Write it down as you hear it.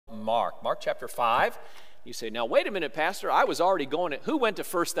Mark. Mark chapter 5. You say, now wait a minute, Pastor, I was already going to, who went to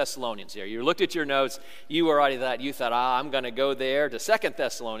 1 Thessalonians here? You looked at your notes, you thought, I'm going to go there to 2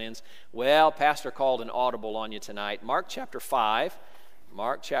 Thessalonians. Well, Pastor called an audible on you tonight. Mark chapter 5.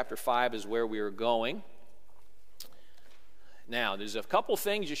 Mark chapter 5 is where we are going. Now, there's a couple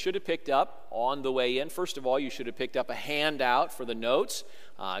things you should have picked up on the way in. First of all, you should have picked up a handout for the notes.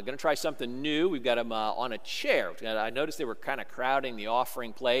 I'm going to try something new. We've got them on a chair. I noticed they were kind of crowding the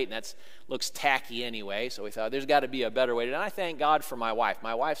offering plate, and that looks tacky anyway, so we thought there's got to be a better way. And I thank God for my wife.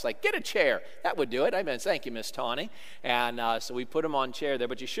 My wife's like, get a chair. That would do it. I mean, thank you, Miss Tawny. And so we put them on chair there.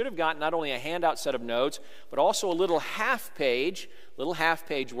 But you should have gotten not only a handout set of notes, but also a little half-page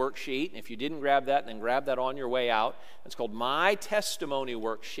worksheet. And if you didn't grab that, then grab that on your way out. It's called My Testimony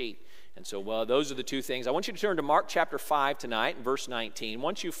Worksheet. And so those are the two things. I want you to turn to Mark chapter 5 tonight, verse 19.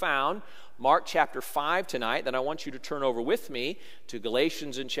 Once you found Mark chapter 5 tonight, then I want you to turn over with me to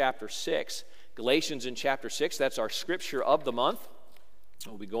Galatians in chapter 6. Galatians in chapter 6, that's our scripture of the month.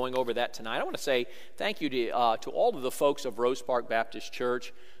 We'll be going over that tonight. I want to say thank you to all of the folks of Rose Park Baptist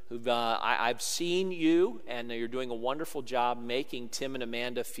Church. I've seen you, and you're doing a wonderful job making Tim and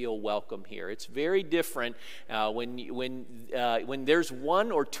Amanda feel welcome here. It's very different when there's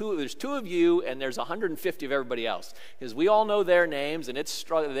one or two. There's two of you, and there's 150 of everybody else, because we all know their names, and it's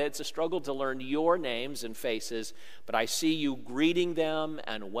a struggle to learn your names and faces. But I see you greeting them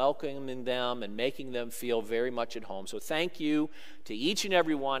and welcoming them and making them feel very much at home. So thank you to each and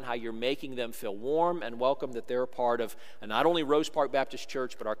every one, how you're making them feel warm and welcome, that they're a part of not only Rose Park Baptist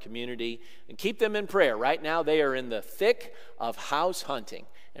Church, but our community. And keep them in prayer. Right now they are in the thick of house hunting.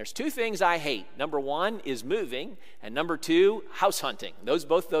 There's two things I hate. Number one is moving, and number two, house hunting.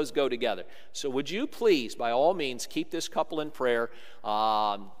 Both those go together. So would you please, by all means, keep this couple in prayer.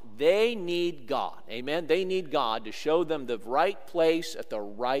 They need God. Amen? They need God to show them the right place at the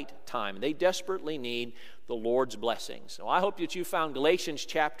right time. They desperately need the Lord's blessings. So I hope that you found Galatians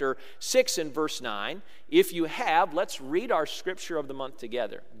chapter 6 and verse 9. If you have, let's read our scripture of the month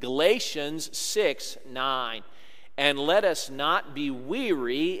together. Galatians 6:9. And let us not be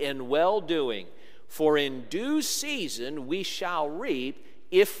weary in well-doing, for in due season we shall reap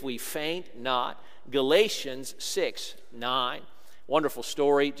if we faint not. Galatians 6:9. Wonderful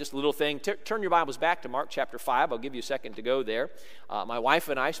story, just a little thing. Turn your Bibles back to Mark chapter 5. I'll give you a second to go there. My wife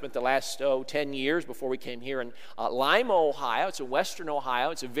and I spent the last 10 years before we came here in Lima, Ohio. It's in western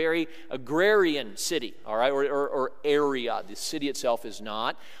Ohio. It's a very agrarian city, all right, or area. The city itself is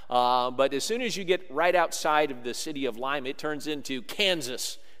not. But as soon as you get right outside of the city of Lima, it turns into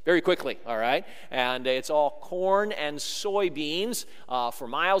Kansas very quickly, all right? And it's all corn and soybeans for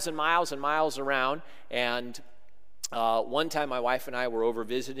miles and miles and miles around. And one time my wife and I were over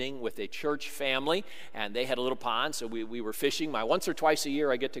visiting with a church family, and they had a little pond, so we were fishing. Once or twice a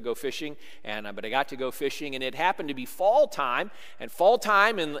year I get to go fishing, but I got to go fishing, and it happened to be fall time, and fall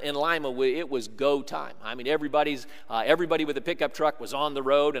time in Lima, it was go time. I mean, everybody with a pickup truck was on the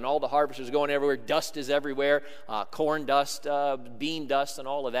road, and all the harvesters going everywhere. Dust is everywhere, corn dust, bean dust, and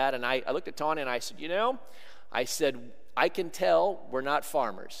all of that. And I looked at Tawny and I said, I can tell we're not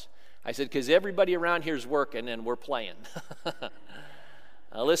farmers. I said, because everybody around here is working and we're playing.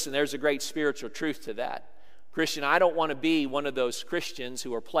 Now listen, there's a great spiritual truth to that. Christian, I don't want to be one of those Christians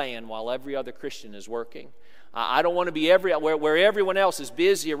who are playing while every other Christian is working. I don't want to be where everyone else is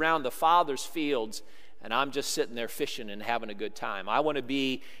busy around the Father's fields and I'm just sitting there fishing and having a good time. I want to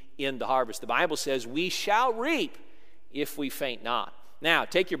be in the harvest. The Bible says we shall reap if we faint not. Now,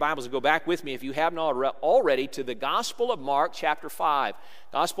 take your Bibles and go back with me, if you haven't already, to the Gospel of Mark, chapter 5.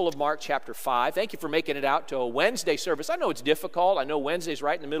 Gospel of Mark, chapter 5. Thank you for making it out to a Wednesday service. I know it's difficult. I know Wednesday's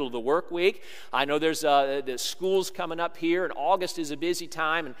right in the middle of the work week. I know there's the school's coming up here, and August is a busy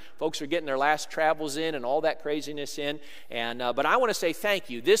time, and folks are getting their last travels in and all that craziness in. But I want to say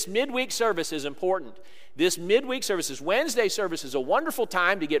thank you. This midweek service is important. This midweek service, this Wednesday service, is a wonderful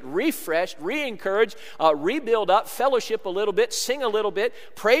time to get refreshed, re-encouraged, rebuild up, fellowship a little bit, sing a little bit,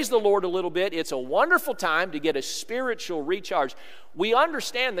 praise the Lord a little bit. It's a wonderful time to get a spiritual recharge. We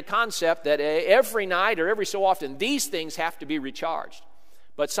understand the concept that every night or every so often these things have to be recharged.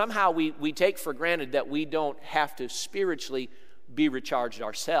 But somehow we take for granted that we don't have to spiritually be recharged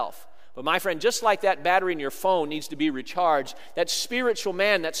ourselves. But my friend, just like that battery in your phone needs to be recharged, that spiritual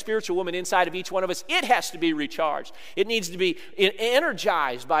man, that spiritual woman inside of each one of us, it has to be recharged. It needs to be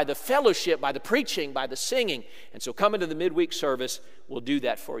energized by the fellowship, by the preaching, by the singing. And so coming to the midweek service will do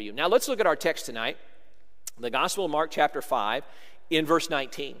that for you. Now let's look at our text tonight. The Gospel of Mark chapter 5 in verse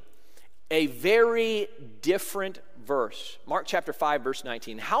 19. A very different verse. Mark chapter 5 verse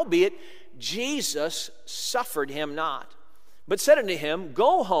 19. Howbeit Jesus suffered him not, but said unto him,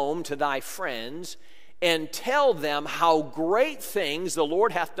 Go home to thy friends, and tell them how great things the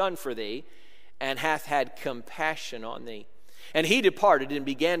Lord hath done for thee, and hath had compassion on thee. And he departed and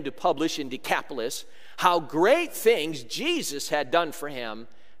began to publish in Decapolis how great things Jesus had done for him.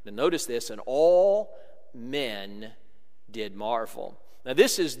 Now notice this, and all men did marvel. Now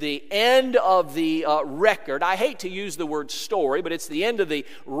this is the end of the record. I hate to use the word story, but it's the end of the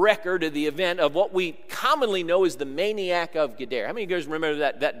record of the event of what we commonly know as the maniac of Gadara. How many of you guys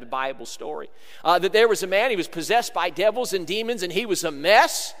remember that Bible story? That there was a man, he was possessed by devils and demons, and he was a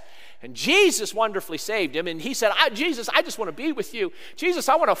mess. And Jesus wonderfully saved him. And he said, Jesus, I just want to be with you. Jesus,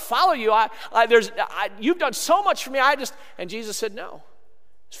 I want to follow you. You've done so much for me. And Jesus said, no.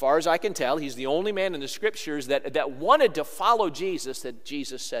 As far as I can tell, he's the only man in the scriptures that wanted to follow Jesus, that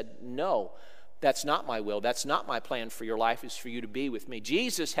Jesus said, no, that's not my will. That's not my plan for your life, is for you to be with me.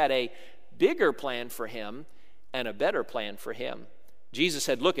 Jesus had a bigger plan for him and a better plan for him. Jesus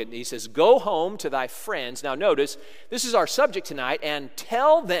said, he says, go home to thy friends. Now notice, this is our subject tonight, and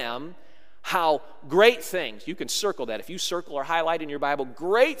tell them how great things, you can circle that. If you circle or highlight in your Bible,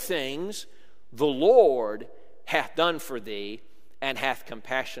 great things the Lord hath done for thee, and hath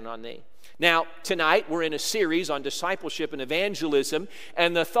compassion on thee. Now, tonight we're in a series on discipleship and evangelism,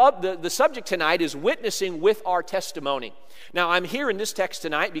 and the subject tonight is witnessing with our testimony. Now, I'm here in this text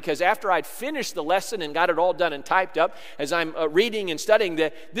tonight because after I'd finished the lesson and got it all done and typed up, as I'm reading and studying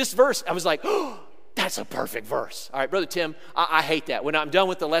this verse, I was like, oh, that's a perfect verse. All right, Brother Tim, I hate that. When I'm done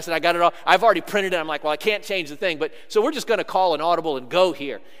with the lesson, I got it all. I've already printed it. I'm like, well, I can't change the thing. So we're just going to call an audible and go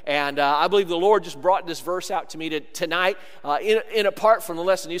here. And I believe the Lord just brought this verse out to me tonight in apart from the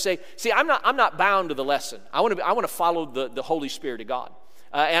lesson. You say, see, I'm not bound to the lesson. I want to follow the Holy Spirit of God.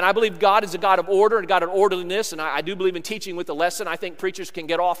 And I believe God is a God of order and God of orderliness, and I do believe in teaching with the lesson. I think preachers can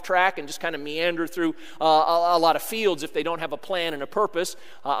get off track and just kind of meander through a lot of fields if they don't have a plan and a purpose.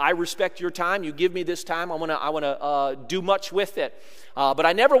 I respect your time. You give me this time. I want to do much with it. But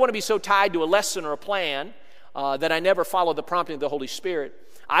I never want to be so tied to a lesson or a plan that I never follow the prompting of the Holy Spirit.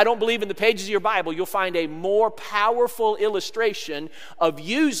 I don't believe in the pages of your Bible you'll find a more powerful illustration of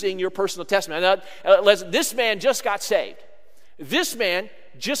using your personal testimony. Now, this man just got saved. This man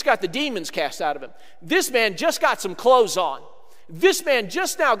just got the demons cast out of him. This man just got some clothes on. This man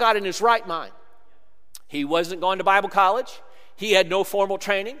just now got in his right mind. He wasn't going to Bible college. He had no formal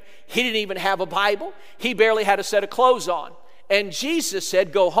training. He didn't even have a Bible. He barely had a set of clothes on. And Jesus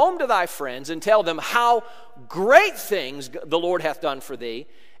said, go home to thy friends and tell them how great things the Lord hath done for thee,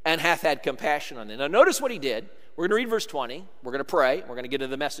 and hath had compassion on thee. Now notice what he did. We're going to read verse 20. We're going to pray. We're going to get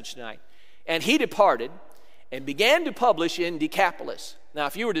into the message tonight. And he departed and began to publish in Decapolis. Now,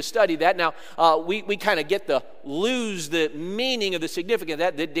 if you were to study that, we kind of lose the meaning of the significance of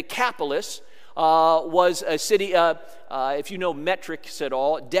that. The Decapolis was a city, if you know metrics at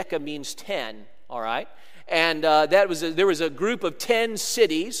all, deca means 10, all right? And there was a group of 10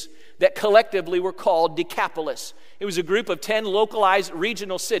 cities that collectively were called Decapolis. It was a group of 10 localized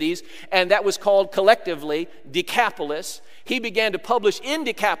regional cities, and that was called collectively Decapolis. He began to publish in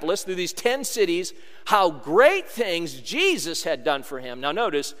Decapolis through these 10 cities how great things Jesus had done for him. Now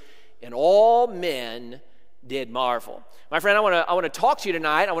notice, and all men did marvel. My friend, I want to talk to you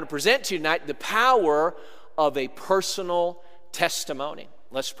tonight. I want to present to you tonight the power of a personal testimony.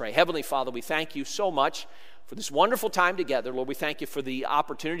 Let's pray. Heavenly Father, we thank you so much for this wonderful time together. Lord, we thank you for the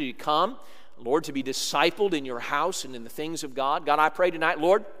opportunity to come, Lord, to be discipled in your house and in the things of God. God, I pray tonight,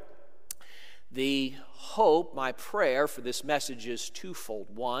 Lord, the hope, my prayer for this message is twofold.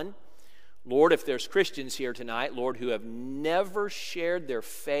 One, Lord, if there's Christians here tonight, Lord, who have never shared their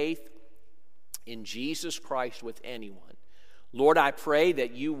faith in Jesus Christ with anyone, Lord, I pray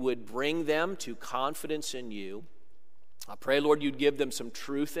that you would bring them to confidence in you. I pray, Lord, you'd give them some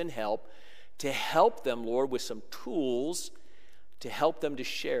truth and help to help them, Lord, with some tools to help them to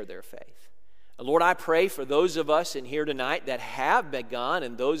share their faith. Lord, I pray for those of us in here tonight that have begun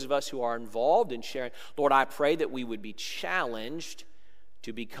and those of us who are involved in sharing. Lord, I pray that we would be challenged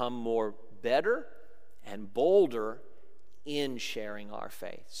to become more better and bolder in sharing our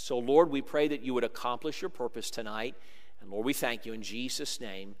faith. So, Lord, we pray that you would accomplish your purpose tonight. And, Lord, we thank you in Jesus'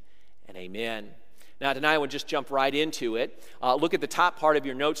 name, and amen. Now, tonight I want to just jump right into it. Look at the top part of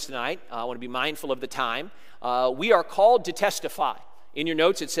your notes tonight. I want to be mindful of the time. We are called to testify. In your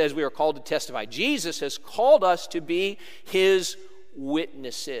notes, it says we are called to testify. Jesus has called us to be his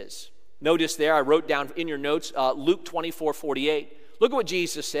witnesses. Notice there, I wrote down in your notes, Luke 24:48. Look at what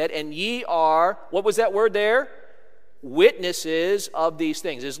Jesus said. And ye are, what was that word there? Witnesses of these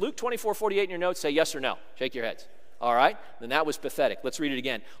things. Is Luke 24:48 in your notes? Say yes or no. Shake your heads. All right? Then that was pathetic. Let's read it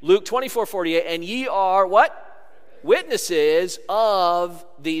again. Luke 24:48. And ye are what? witnesses of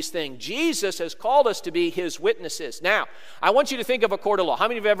these things. Jesus has called us to be his witnesses. Now, I want you to think of a court of law. How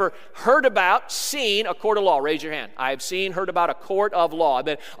many of you have ever heard about, seen a court of law? Raise your hand. I have seen, heard about a court of law. I've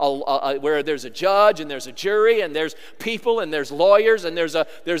been where there's a judge and there's a jury and there's people and there's lawyers and there's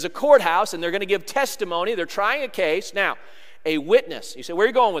a courthouse and they're going to give testimony. They're trying a case. Now, a witness. You say, where are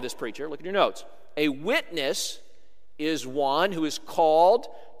you going with this, preacher? Look at your notes. A witness is one who is called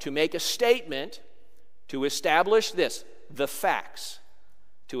to make a statement to establish this, the facts.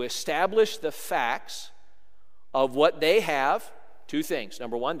 To establish the facts of what they have. Two things.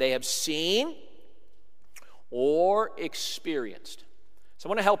 Number one, they have seen or experienced. So I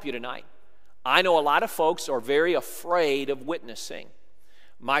want to help you tonight. I know a lot of folks are very afraid of witnessing.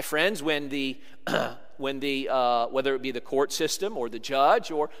 My friends, when whether it be the court system or the judge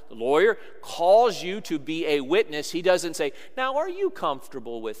or the lawyer calls you to be a witness, he doesn't say, now, are you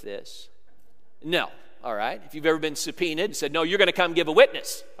comfortable with this? No. All right. If you've ever been subpoenaed and said, no, you're going to come give a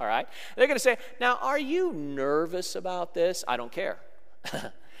witness. All right. They're going to say, now, are you nervous about this? I don't care.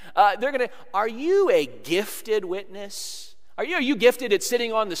 Are you a gifted witness? Are you gifted at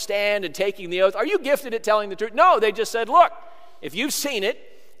sitting on the stand and taking the oath? Are you gifted at telling the truth? No, they just said, look, if you've seen it,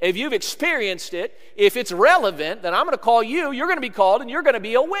 if you've experienced it, if it's relevant, then I'm going to call you. You're going to be called and you're going to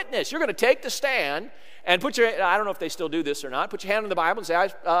be a witness. You're going to take the stand and put your, I don't know if they still do this or not, put your hand on the Bible and say,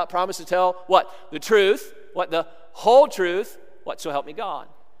 I promise to tell what? The truth, what? The whole truth, what? So help me God.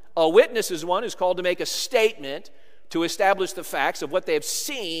 A witness is one who's called to make a statement to establish the facts of what they have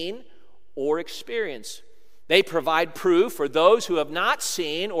seen or experienced. They provide proof for those who have not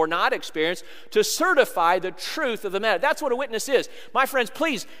seen or not experienced to certify the truth of the matter. That's what a witness is. My friends,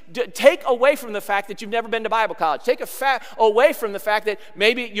 please take away from the fact that you've never been to Bible college. Take away from the fact that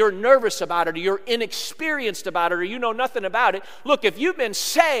maybe you're nervous about it or you're inexperienced about it or you know nothing about it. Look, if you've been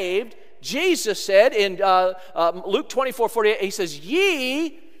saved, Jesus said in Luke 24:48, he says,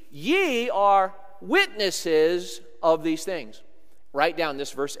 ye are witnesses of these things. Write down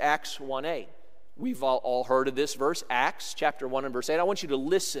this verse, Acts 1:8. We've all heard of this verse, Acts chapter 1 and verse 8. I want you to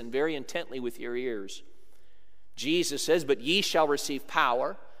listen very intently with your ears. Jesus says, but ye shall receive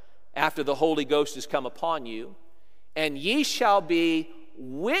power after the Holy Ghost is come upon you, and ye shall be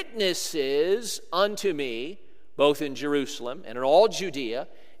witnesses unto me, both in Jerusalem and in all Judea,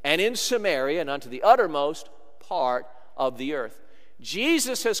 and in Samaria, and unto the uttermost part of the earth.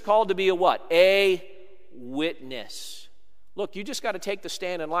 Jesus has called to be a what? A witness. Look, you just got to take the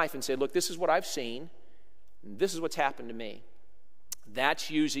stand in life and say, look, this is what I've seen. This is what's happened to me. That's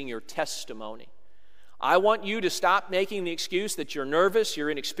using your testimony. I want you to stop making the excuse that you're nervous, you're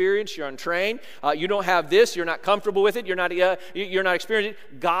inexperienced, you're untrained, you don't have this, you're not comfortable with it, you're not experienced.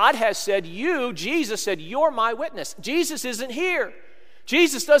 God has said Jesus said, you're my witness. Jesus isn't here.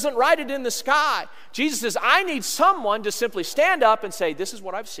 Jesus doesn't write it in the sky. Jesus says, I need someone to simply stand up and say, this is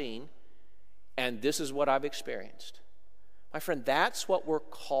what I've seen, and this is what I've experienced. My friend, that's what we're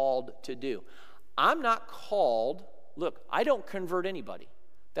called to do. I'm not called, look, I don't convert anybody.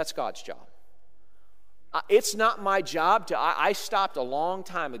 That's God's job. It's not my job I stopped a long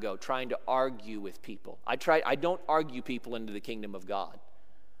time ago trying to argue with people. I don't argue people into the kingdom of God.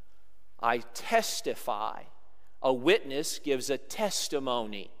 I testify. A witness gives a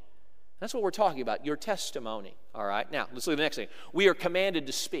testimony. That's what we're talking about, your testimony. All right, now let's look at the next thing. We are commanded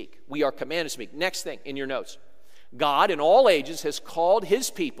to speak. We are commanded to speak. Next thing in your notes. God in all ages has called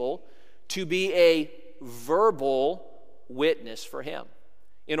his people to be a verbal witness for him.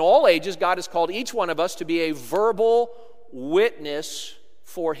 In all ages, God has called each one of us to be a verbal witness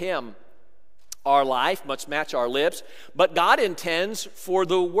for him. Our life must match our lips, but God intends for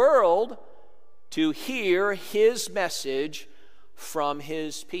the world to hear his message from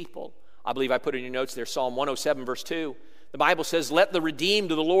his people. I believe I put in your notes there, Psalm 107, verse 2. The Bible says, let the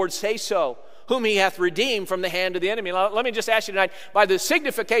redeemed of the Lord say so, whom he hath redeemed from the hand of the enemy. Now, let me just ask you tonight, by the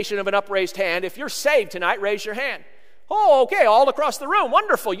signification of an upraised hand, if you're saved tonight, raise your hand. Oh, okay, all across the room.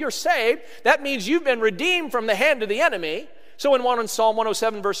 Wonderful, you're saved. That means you've been redeemed from the hand of the enemy. So in Psalm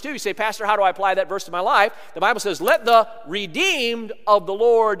 107, verse 2, you say, Pastor, how do I apply that verse to my life? The Bible says, let the redeemed of the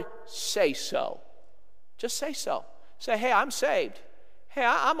Lord say so. Just say so. Say, hey, I'm saved. Hey,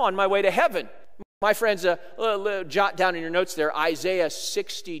 I'm on my way to heaven. My friends, jot down in your notes there, Isaiah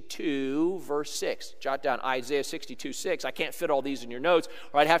 62, verse 6. Jot down Isaiah 62, 6. I can't fit all these in your notes,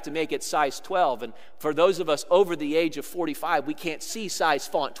 or I'd have to make it size 12. And for those of us over the age of 45, we can't see size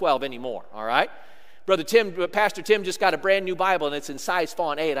font 12 anymore, all right? Pastor Tim just got a brand new Bible, and it's in size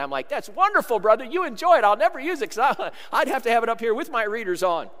font 8. I'm like, that's wonderful, brother. You enjoy it. I'll never use it because I'd have to have it up here with my readers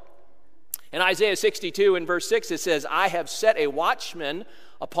on. In Isaiah 62 in verse 6, it says, I have set a watchman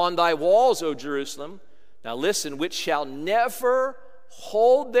upon thy walls, O Jerusalem, Now listen, which shall never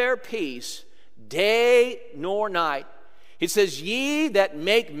hold their peace day nor night. It says, ye that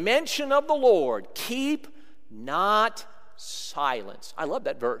make mention of the Lord, keep not silence. I love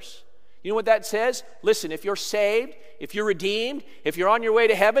that verse. You know what that says? Listen, if you're saved, if you're redeemed, if you're on your way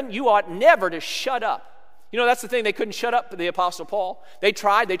to heaven, you ought never to shut up. You know, that's the thing. They couldn't shut up the Apostle Paul. They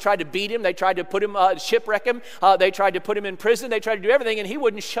tried to beat him. They tried to put him, shipwreck him. They tried to put him in prison. They tried to do everything, and he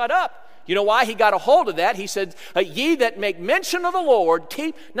wouldn't shut up. You know why? He got a hold of that. He said, ye that make mention of the Lord,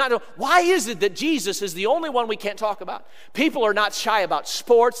 keep not. Why is it that Jesus is the only one we can't talk about? People are not shy about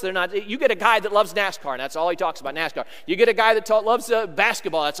sports. They're not. You get a guy that loves NASCAR, and that's all he talks about, NASCAR. You get a guy that loves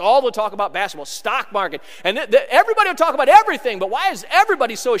basketball. That's all they'll talk about, basketball, stock market. And everybody will talk about everything, but why is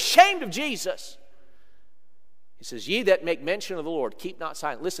everybody so ashamed of Jesus? He says, ye that make mention of the Lord, keep not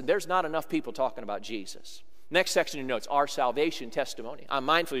silent. Listen, there's not enough people talking about Jesus. Next section of your notes, our salvation testimony. I'm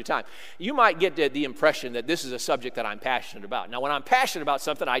mindful of your time. You might get the impression that this is a subject that I'm passionate about. Now, when I'm passionate about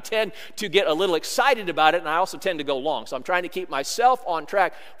something, I tend to get a little excited about it, and I also tend to go long. So I'm trying to keep myself on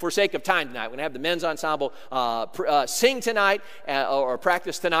track for sake of time tonight. We're going to have the men's ensemble sing tonight or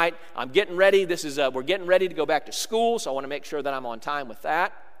practice tonight. I'm getting ready. We're getting ready to go back to school, so I want to make sure that I'm on time with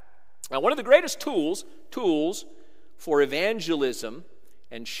that. Now, one of the greatest tools for evangelism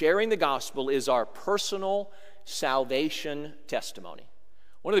and sharing the gospel is our personal salvation testimony.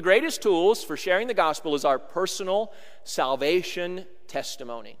 One of the greatest tools for sharing the gospel is our personal salvation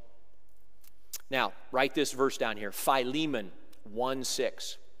testimony. Now, write this verse down here, Philemon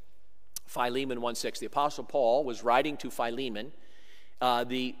 1:6. Philemon 1:6. The Apostle Paul was writing to Philemon,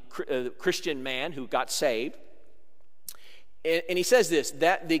 the Christian man who got saved. And he says this,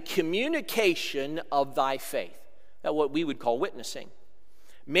 that the communication of thy faith, that what we would call witnessing,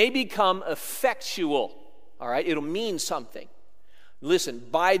 may become effectual. All right, it'll mean something. Listen,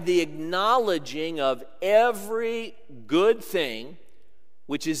 by the acknowledging of every good thing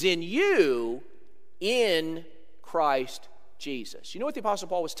which is in you in Christ Jesus. You know what the Apostle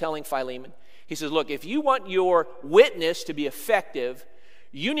Paul was telling Philemon? He says, look, if you want your witness to be effective,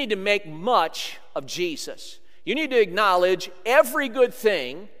 you need to make much of Jesus. You need to acknowledge every good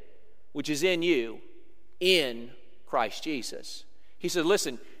thing which is in you in Christ Jesus. He said,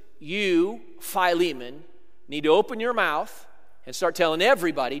 listen, you, Philemon, need to open your mouth and start telling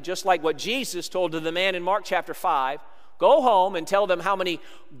everybody, just like what Jesus told to the man in Mark chapter 5, go home and tell them how many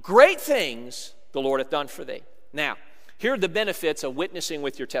great things the Lord hath done for thee. Now, here are the benefits of witnessing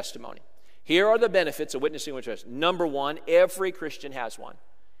with your testimony. Here are the benefits of witnessing with your testimony. Number one, every Christian has one.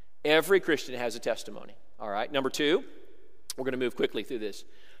 Every Christian has a testimony. All right. Number two, we're going to move quickly through this.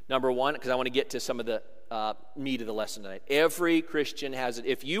 Number one, because I want to get to some of the meat of the lesson tonight. Every Christian has it.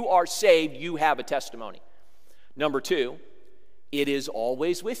 If you are saved, you have a testimony. Number two, it is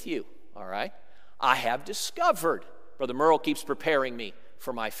always with you. All right. I have discovered. Brother Merle keeps preparing me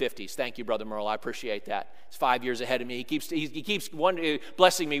for my 50s. Thank you, Brother Merle. I appreciate that. He's 5 years ahead of me. He keeps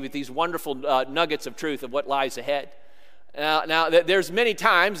blessing me with these wonderful nuggets of truth of what lies ahead. Now, there's many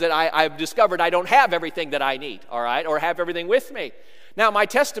times that I've discovered I don't have everything that I need, all right, or have everything with me. Now, my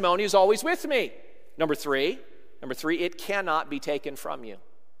testimony is always with me. Number three, it cannot be taken from you.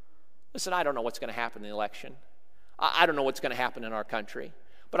 Listen, I don't know what's going to happen in the election. I don't know what's going to happen in our country.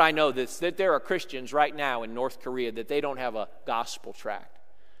 But I know this, that there are Christians right now in North Korea that they don't have a gospel tract.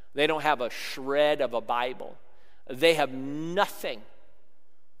 They don't have a shred of a Bible. They have nothing,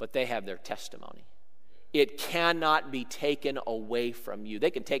 but they have their testimony. It cannot be taken away from you.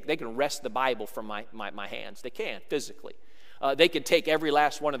 They can wrest the Bible from my hands. They can, physically. They can take every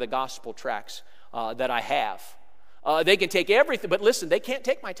last one of the gospel tracts that I have. They can take everything, but listen, they can't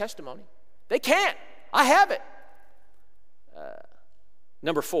take my testimony. They can't. I have it.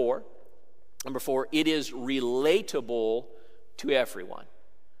 Number four, it is relatable to everyone.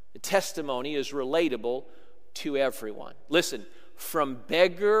 The testimony is relatable to everyone. Listen, from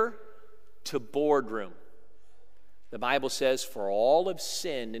beggar to boardroom, the Bible says, for all have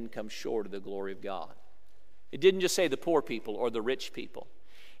sinned and come short of the glory of God. It didn't just say the poor people or the rich people.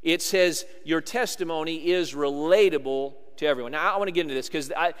 It says your testimony is relatable to everyone. Now, I want to get into this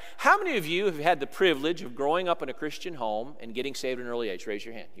because how many of you have had the privilege of growing up in a Christian home and getting saved at an early age? Raise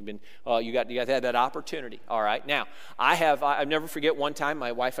your hand. You got to have that opportunity. All right. Now, I'll never forget one time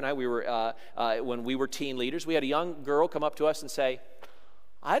my wife and I, we were when we were teen leaders, we had a young girl come up to us and say,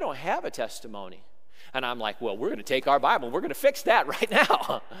 I don't have a testimony. And I'm like, well, we're going to take our Bible. We're going to fix that right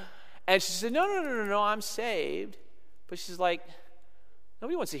now. And she said, no, I'm saved. But she's like,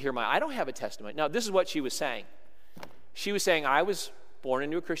 nobody wants to hear I don't have a testimony. Now, this is what she was saying. She was saying, I was born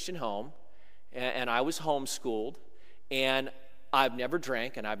into a Christian home, and I was homeschooled, and I've never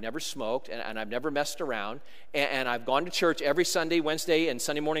drank, and I've never smoked, and I've never messed around, and I've gone to church every Sunday, Wednesday, and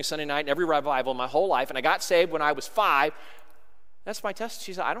Sunday morning, Sunday night, and every revival my whole life, and I got saved when I was 5. That's my testimony.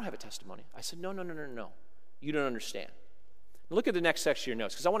 She said, I don't have a testimony. I said, no. You don't understand. Look at the next section of your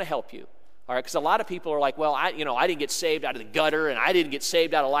notes, because I want to help you. All right, because a lot of people are like, well, I didn't get saved out of the gutter, and I didn't get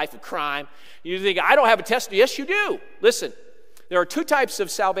saved out of a life of crime. You think, I don't have a testimony. Yes, you do. Listen, there are 2 types of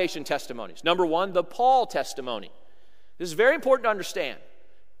salvation testimonies. Number 1, the Paul testimony. This is very important to understand.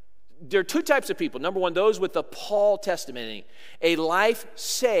 There are 2 types of people. Number 1, those with the Paul testimony, a life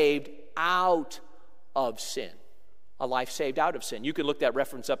saved out of sin. A life saved out of sin. You can look that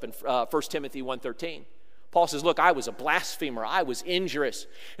reference up in 1 Timothy 1:13. Paul says, look, I was a blasphemer. I was injurious.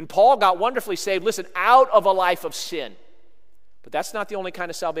 And Paul got wonderfully saved, listen, out of a life of sin. But that's not the only kind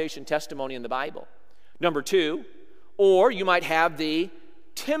of salvation testimony in the Bible. Number 2, or you might have the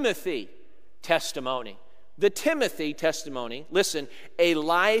Timothy testimony. The Timothy testimony, listen, a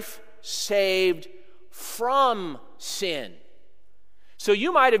life saved from sin. So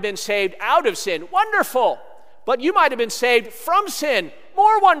you might have been saved out of sin. Wonderful. But you might have been saved from sin.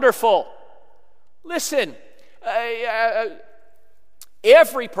 More wonderful. Listen,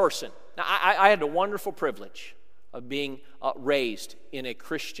 every person, now I had the wonderful privilege of being raised in a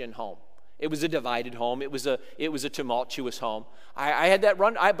Christian home. It was a divided home. It was a tumultuous home. I had that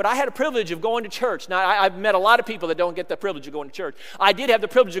but I had a privilege of going to church. Now, I've met a lot of people that don't get the privilege of going to church. I did have the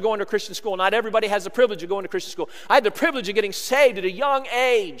privilege of going to Christian school. Not everybody has the privilege of going to Christian school. I had the privilege of getting saved at a young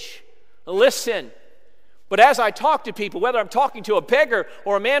age. Listen. But as I talk to people, whether I'm talking to a beggar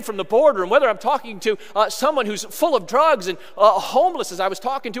or a man from the border, and whether I'm talking to someone who's full of drugs and homeless, as I was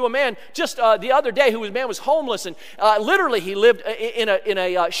talking to a man just the other day who was homeless, and literally he lived in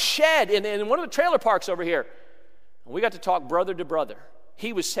a shed in one of the trailer parks over here. And we got to talk brother to brother.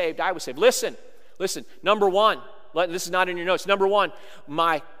 He was saved, I was saved. Listen, number 1, this is not in your notes. Number 1,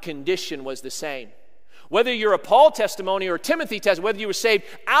 my condition was the same. Whether you're a Paul testimony or a Timothy testimony, whether you were saved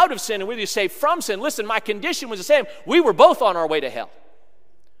out of sin and whether you were saved from sin, listen, my condition was the same. We were both on our way to hell.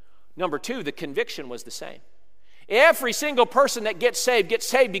 Number 2, the conviction was the same. Every single person that gets saved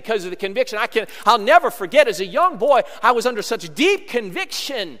because of the conviction. I'll never forget, as a young boy, I was under such deep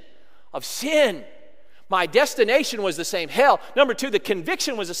conviction of sin. My destination was the same, hell. Number 2, the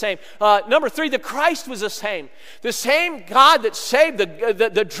conviction was the same. Number 3, the Christ was the same. The same God that saved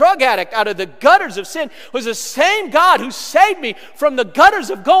the drug addict out of the gutters of sin was the same God who saved me from the gutters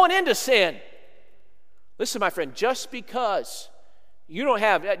of going into sin. Listen, my friend, just because you don't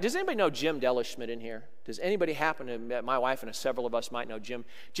have... Does anybody know Jim Delishmit in here? Does anybody happen to... My wife and several of us might know Jim.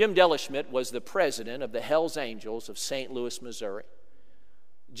 Jim Delishmit was the president of the Hells Angels of St. Louis, Missouri.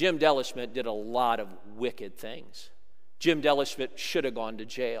 Jim Delishmit did a lot of wicked things. Jim Delishmit should have gone to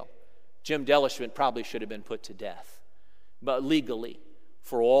jail. Jim Delishmit probably should have been put to death, but legally,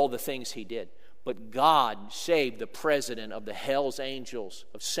 for all the things he did. But God saved the president of the Hells Angels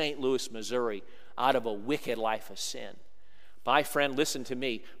of St. Louis, Missouri, out of a wicked life of sin. My friend, listen to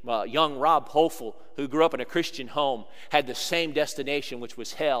me. Young Rob Pophal, who grew up in a Christian home, had the same destination, which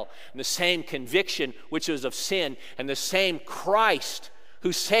was hell, and the same conviction, which was of sin, and the same Christ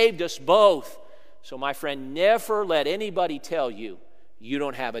who saved us both. So my friend, never let anybody tell you you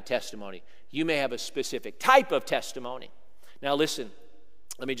don't have a testimony. You may have a specific type of testimony. Now listen,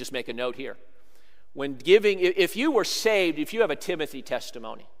 let me just make a note here. When giving, if you were saved, if you have a Timothy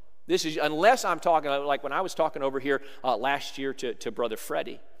testimony, this is, unless I'm talking, like when I was talking over here last year to Brother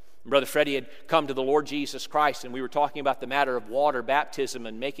Freddie. Brother Freddie had come to the Lord Jesus Christ, and we were talking about the matter of water baptism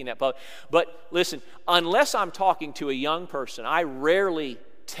and making that public. But listen, unless I'm talking to a young person, I rarely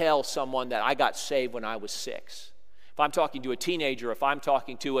tell someone that I got saved when I was 6. If I'm talking to a teenager, if I'm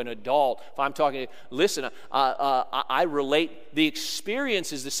talking to an adult, if I'm talking to, listen, I relate. The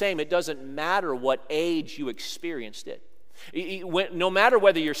experience is the same. It doesn't matter what age you experienced it. No matter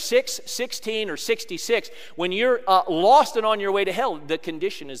whether you're 6, 16, or 66, when you're lost and on your way to hell, the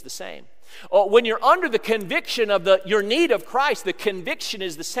condition is the same. When you're under the conviction of your need of Christ, the conviction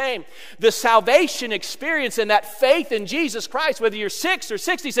is the same. The salvation experience and that faith in Jesus Christ, whether you're 6 or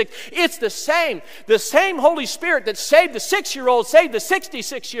 66, it's the same. The same Holy Spirit that saved the 6-year-old saved the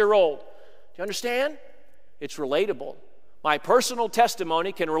 66-year-old. Do you understand? It's relatable. My personal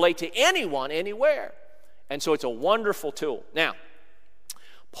testimony can relate to anyone, anywhere. And so it's a wonderful tool. Now,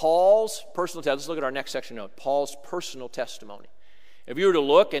 Paul's personal testimony. Let's look at our next section note. Paul's personal testimony. If you were to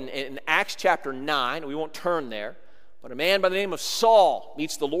look in Acts chapter 9, we won't turn there, but a man by the name of Saul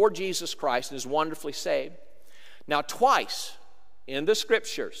meets the Lord Jesus Christ and is wonderfully saved. Now, twice in the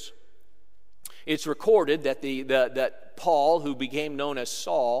Scriptures, it's recorded that that Paul, who became known as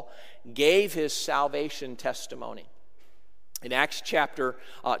Saul, gave his salvation testimony. In Acts chapter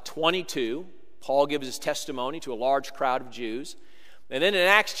 22, Paul gives his testimony to a large crowd of Jews. And then in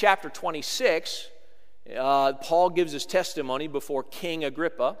Acts chapter 26, Paul gives his testimony before King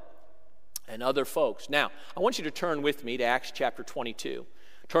Agrippa and other folks. Now, I want you to turn with me to Acts chapter 22.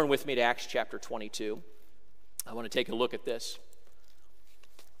 Turn with me to Acts chapter 22. I want to take a look at this.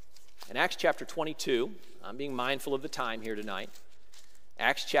 In Acts chapter 22, I'm being mindful of the time here tonight.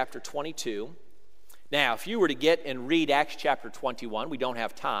 Acts chapter 22. Now, if you were to get and read Acts chapter 21, we don't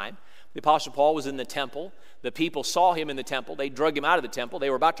have time. The Apostle Paul was in the temple. The people saw him in the temple. They drug him out of the temple. They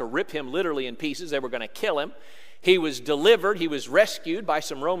were about to rip him literally in pieces. They were going to kill him. He was delivered. He was rescued by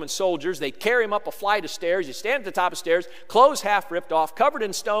some Roman soldiers. They carry him up a flight of stairs. He stands at the top of stairs, clothes half ripped off, covered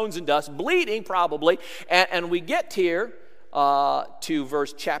in stones and dust, bleeding probably. And we get here to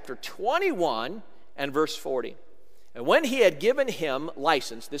verse chapter 21 and verse 40. And when he had given him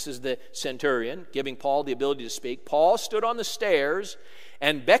license, this is the centurion giving Paul the ability to speak, Paul stood on the stairs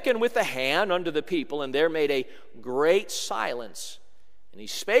and beckoned with the hand unto the people, and there made a great silence. And he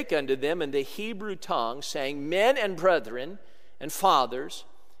spake unto them in the Hebrew tongue, saying, Men and brethren and fathers,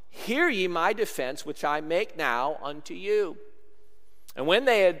 hear ye my defense, which I make now unto you. And when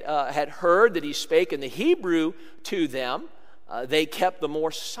they had heard that he spake in the Hebrew to them, they kept the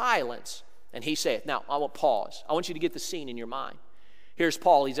more silence. And he saith, now I will pause. I want you to get the scene in your mind. Here's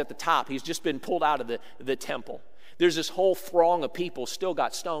Paul. He's at the top. He's just been pulled out of the temple. There's this whole throng of people still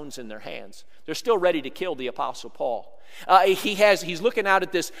got stones in their hands. They're still ready to kill the Apostle Paul. He's looking out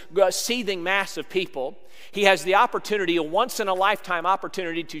at this seething mass of people. He has the opportunity, a once-in-a-lifetime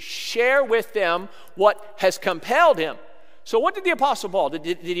opportunity, to share with them what has compelled him. So what did the Apostle Paul,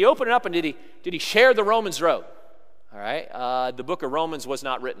 did he open it up and did he share the Romans road? All right, the book of Romans was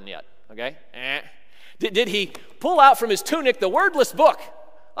not written yet, okay? Did he pull out from his tunic the wordless book?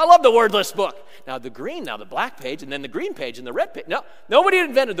 I love the wordless book. Now the black page, and then the green page and the red page. No, nobody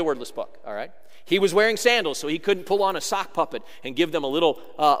invented the wordless book, all right? He was wearing sandals, so he couldn't pull on a sock puppet and give them a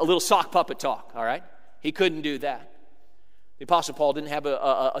little sock puppet talk, all right? He couldn't do that. The Apostle Paul didn't have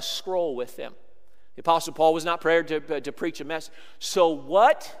a scroll with him. The Apostle Paul was not prepared to preach a message. So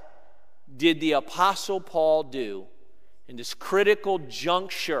what did the Apostle Paul do in this critical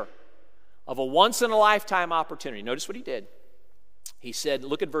juncture of a once-in-a-lifetime opportunity? Notice what he did. He said,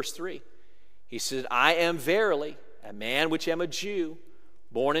 look at verse 3. He said, I am verily a man which am a Jew,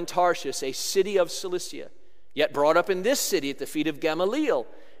 born in Tarshish, a city of Cilicia, yet brought up in this city at the feet of Gamaliel,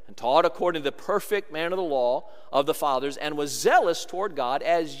 and taught according to the perfect manner of the law of the fathers, and was zealous toward God,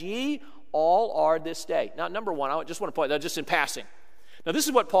 as ye all are this day. Now, number one, I just want to point out, just in passing. Now, this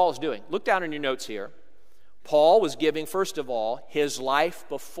is what Paul is doing. Look down in your notes here. Paul was giving, first of all, his life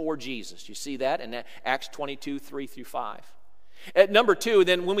before Jesus. You see that in Acts 22, 3 through 5. At number two,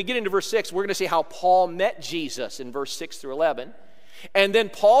 then when we get into verse 6, we're going to see how Paul met Jesus in verse 6 through 11. And then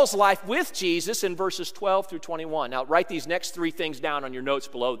Paul's life with Jesus in verses 12 through 21. Now, write these next three things down on your notes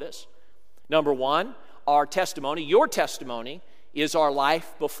below this. Number one, our testimony, your testimony, is our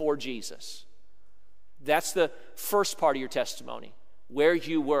life before Jesus. That's the first part of your testimony. Where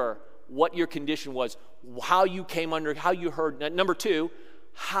you were, what your condition was, how you came under, how you heard. Number two,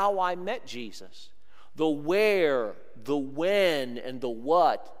 how I met Jesus. The where, the when, and the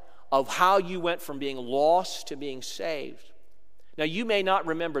what of how you went from being lost to being saved. Now, you may not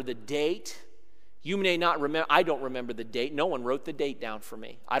remember the date. You may not remember, I don't remember the date. No one wrote the date down for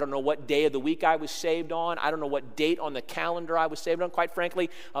me. I don't know what day of the week I was saved on. I don't know what date on the calendar I was saved on. Quite frankly,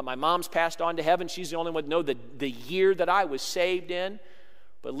 my mom's passed on to heaven. She's the only one to know the year that I was saved in.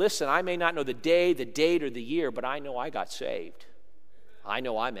 But listen, I may not know the day, the date, or the year, but I know I got saved. I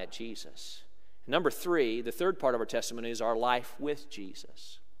know I met Jesus. Number three, the third part of our testimony is our life with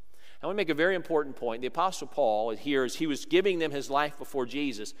Jesus. I want to make a very important point. The Apostle Paul here, as he was giving them his life before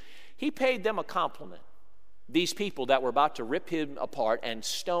Jesus, he paid them a compliment. These people that were about to rip him apart and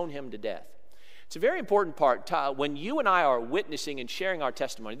stone him to death. It's a very important part. When you and I are witnessing and sharing our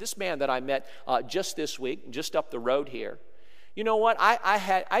testimony, this man that I met just this week, just up the road here, you know what?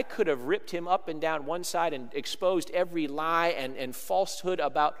 I could have ripped him up and down one side and exposed every lie and falsehood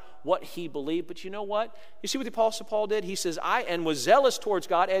about what he believed. But you know what? You see what the Apostle Paul did? He says, and was zealous towards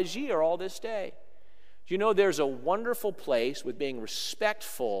God as ye are all this day. You know, there's a wonderful place with being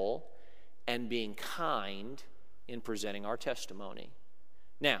respectful and being kind in presenting our testimony.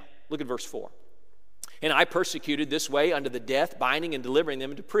 Now, look at verse 4. And I persecuted this way unto the death, binding and delivering them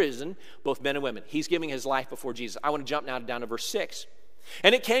into prison, both men and women. He's giving his life before Jesus. I want to jump now down to verse 6.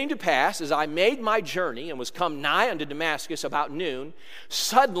 And it came to pass, as I made my journey and was come nigh unto Damascus about noon,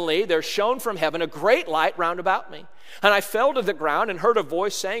 suddenly there shone from heaven a great light round about me. And I fell to the ground and heard a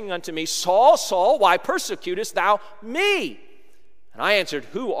voice saying unto me, Saul, Saul, why persecutest thou me? And I answered,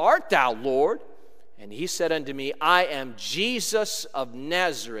 Who art thou, Lord? And he said unto me, I am Jesus of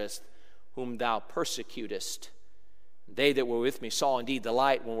Nazareth, whom thou persecutest. They that were with me saw indeed the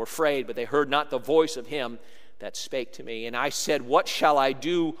light and were afraid, but they heard not the voice of him that spake to me. And I said, What shall I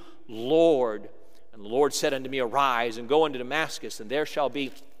do, Lord? And the Lord said unto me, Arise, and go unto Damascus, and there shall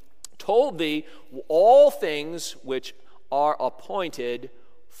be told thee all things which are appointed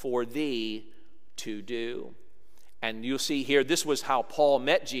for thee to do. And you'll see here, this was how Paul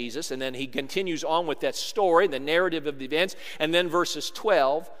met Jesus, and then he continues on with that story, the narrative of the events, and then verses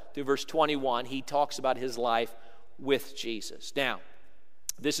 12 through verse 21, he talks about his life with Jesus. Now,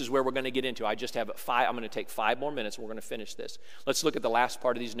 this is where we're going to get into. I just have I'm going to take 5 more minutes, and we're going to finish this. Let's look at the last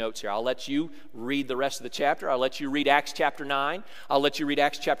part of these notes here. I'll let you read the rest of the chapter. I'll let you read Acts chapter 9. I'll let you read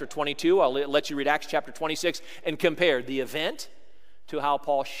Acts chapter 22. I'll let you read Acts chapter 26 and compare the event to how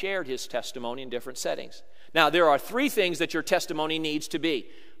Paul shared his testimony in different settings. Now, there are 3 things that your testimony needs to be.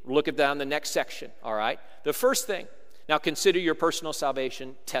 Look at that in the next section, all right? The first thing, now consider your personal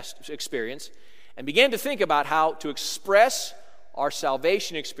salvation experience and begin to think about how to express our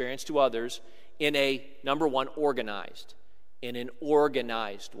salvation experience to others in a, number 1, in an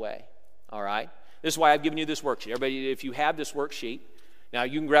organized way, all right? This is why I've given you this worksheet. Everybody, if you have this worksheet, now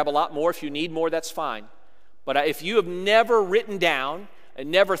you can grab a lot more. If you need more, that's fine. But if you have never written down and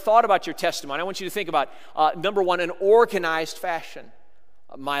never thought about your testimony, I want you to think about, number 1, an organized fashion.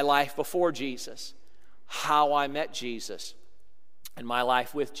 My life before Jesus, how I met Jesus, and my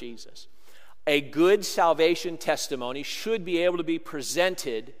life with Jesus. A good salvation testimony should be able to be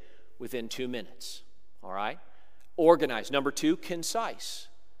presented within 2 minutes. All right? Organized. Number 2, concise.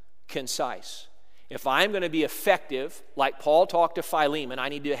 Concise. If I'm going to be effective, like Paul talked to Philemon, I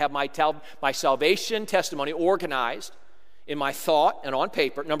need to have my salvation testimony organized in my thought and on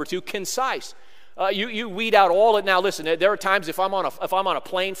paper. Number 2, concise. You weed out all it. Now listen, there are times if I'm on a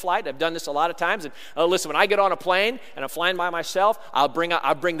plane flight, I've done this a lot of times, and listen, when I get on a plane and I'm flying by myself, I'll bring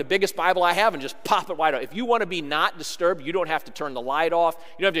the biggest Bible I have and just pop it wide open. If you want to be not disturbed, you don't have to turn the light off.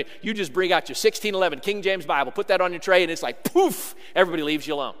 You just bring out your 1611 King James Bible, put that on your tray, and it's like poof, everybody leaves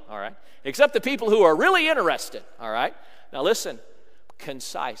you alone, all right? Except the people who are really interested, all right? Now listen,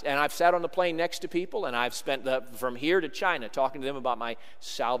 concise. And I've sat on the plane next to people, and I've spent from here to China talking to them about my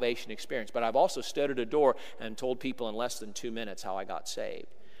salvation experience. But I've also stood at a door and told people in less than 2 minutes how I got saved.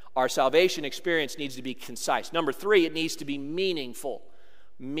 Our salvation experience needs to be concise. Number 3, it needs to be meaningful.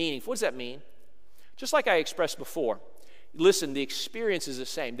 Meaningful. What does that mean? Just like I expressed before, listen, the experience is the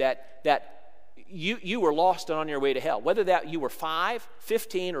same, that you were lost and on your way to hell. Whether that you were 5,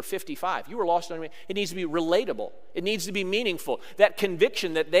 15, or 55, you were lost on your way. It needs to be relatable. It needs to be meaningful. That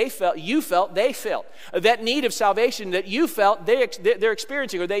conviction that they felt, they felt. That need of salvation that you felt, they're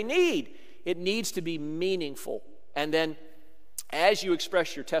experiencing or they need. It needs to be meaningful. And then as you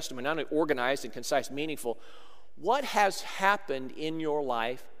express your testimony, not only organized and concise, meaningful, what has happened in your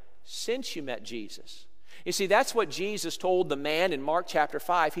life since you met Jesus? You see, that's what Jesus told the man in Mark chapter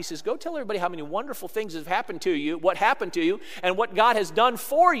 5. He says, go tell everybody how many wonderful things have happened to you, what happened to you, and what God has done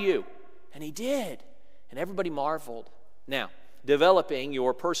for you. And he did. And everybody marveled. Now, developing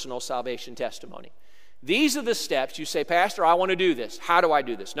your personal salvation testimony. These are the steps. You say, Pastor, I want to do this. How do I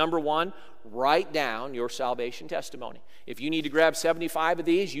do this? Number 1, write down your salvation testimony. If you need to grab 75 of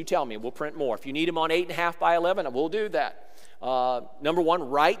these, you tell me. We'll print more. If you need them on 8.5 by 11, we'll do that. Number 1,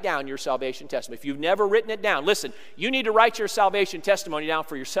 write down your salvation testimony. If you've never written it down, listen, you need to write your salvation testimony down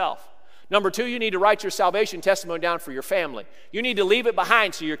for yourself. Number 2, you need to write your salvation testimony down for your family. You need to leave it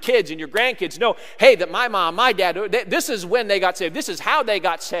behind so your kids and your grandkids know, hey, that my mom, my dad, this is when they got saved. This is how they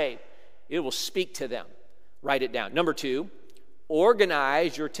got saved. It will speak to them. Write it down. Number 2,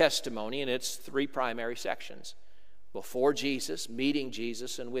 organize your testimony in its 3 primary sections. Before Jesus, meeting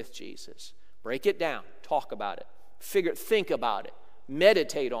Jesus, and with Jesus. Break it down. Talk about it. Think about it.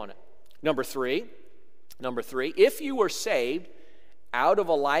 Meditate on it. Number 3, if you were saved out of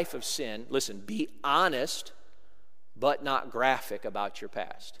a life of sin, listen, be honest but not graphic about your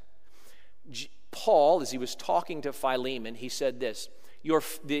past. Paul, as he was talking to Philemon, he said this,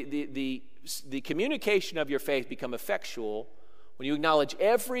 the communication of your faith become effectual when you acknowledge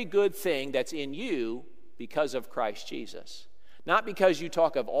every good thing that's in you because of Christ Jesus. Not because you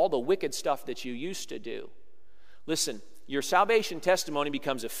talk of all the wicked stuff that you used to do. Listen, your salvation testimony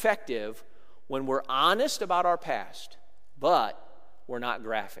becomes effective when we're honest about our past, but we're not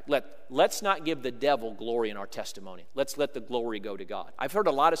graphic. Let's not give the devil glory in our testimony. Let's let the glory go to God. I've heard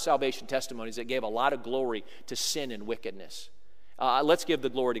a lot of salvation testimonies that gave a lot of glory to sin and wickedness. Let's give the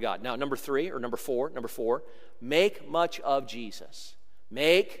glory to God. Now, number 4, make much of Jesus.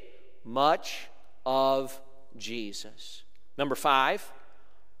 Make much of Jesus. Number 5,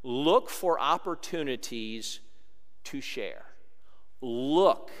 look for opportunities to share.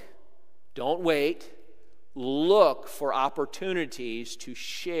 Look. Don't wait. Look for opportunities to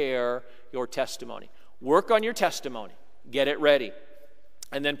share your testimony. Work on your testimony. Get it ready.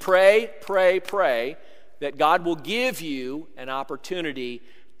 And then pray that God will give you an opportunity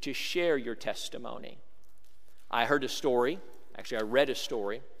to share your testimony. I heard a story, actually I read a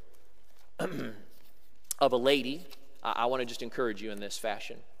story of a lady. I want to just encourage you in this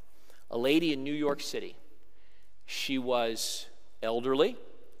fashion. A lady in New York City. She was elderly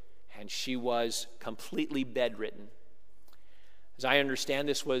and she was completely bedridden. As I understand,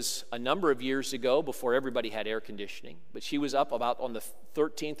 this was a number of years ago before everybody had air conditioning, but she was up about on the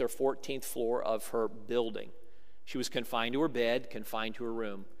 13th or 14th floor of her building. She was confined to her bed, confined to her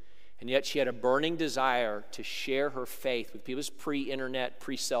room, and yet she had a burning desire to share her faith with people. It was pre-internet,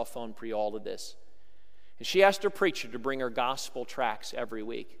 pre-cell phone, pre-all of this. And she asked her preacher to bring her gospel tracts every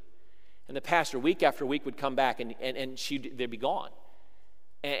week. And the pastor, week after week, would come back and they'd be gone.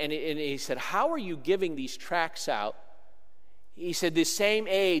 And he said, "How are you giving these tracts out?" He said, "The same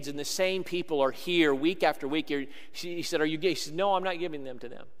aides and the same people are here week after week." He said, "Are you giving?" He said, "No, I'm not giving them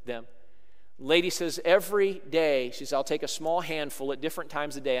to them." Lady says, "Every day," she says, "I'll take a small handful at different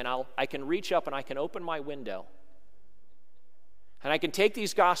times of the day, and I can reach up and I can open my window. And I can take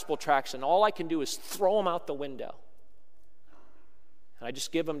these gospel tracts, and all I can do is throw them out the window. And I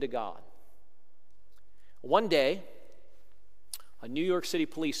just give them to God." One day, a New York City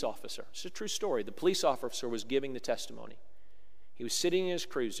police officer, it's a true story, the police officer was giving the testimony. He was sitting in his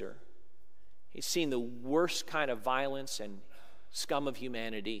cruiser. He's seen the worst kind of violence and scum of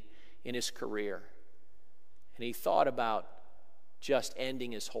humanity in his career. And he thought about just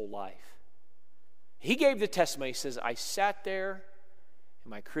ending his whole life. He gave the testimony. He says, "I sat there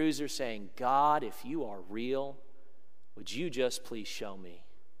in my cruiser saying, 'God, if you are real, would you just please show me?'"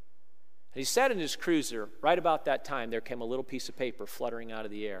 And he sat in his cruiser. Right about that time, there came a little piece of paper fluttering out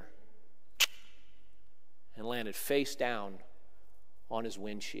of the air and landed face down on his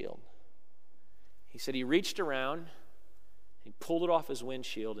windshield. He said he reached around, he pulled it off his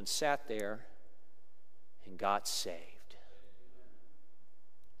windshield and sat there and got saved.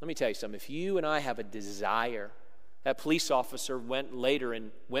 Let me tell you something. If you and I have a desire, that police officer went later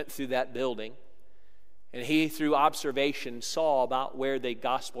and went through that building, and he, through observation, saw about where the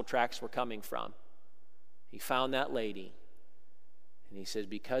gospel tracts were coming from. He found that lady, and he says,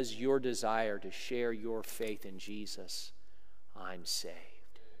 "Because your desire to share your faith in Jesus, I'm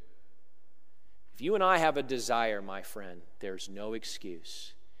saved." If you and I have a desire, my friend, there's no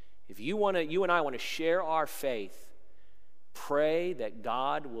excuse. If you and I want to share our faith, pray that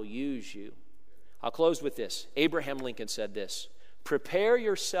God will use you. I'll close with this. Abraham Lincoln said this: "Prepare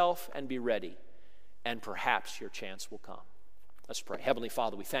yourself and be ready, and perhaps your chance will come." Let's pray. Heavenly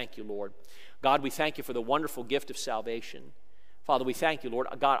Father, we thank you, Lord. God, we thank you for the wonderful gift of salvation. Father, we thank you, Lord.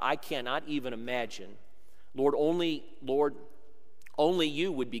 God, I cannot even imagine. Lord, only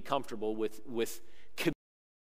you would be comfortable with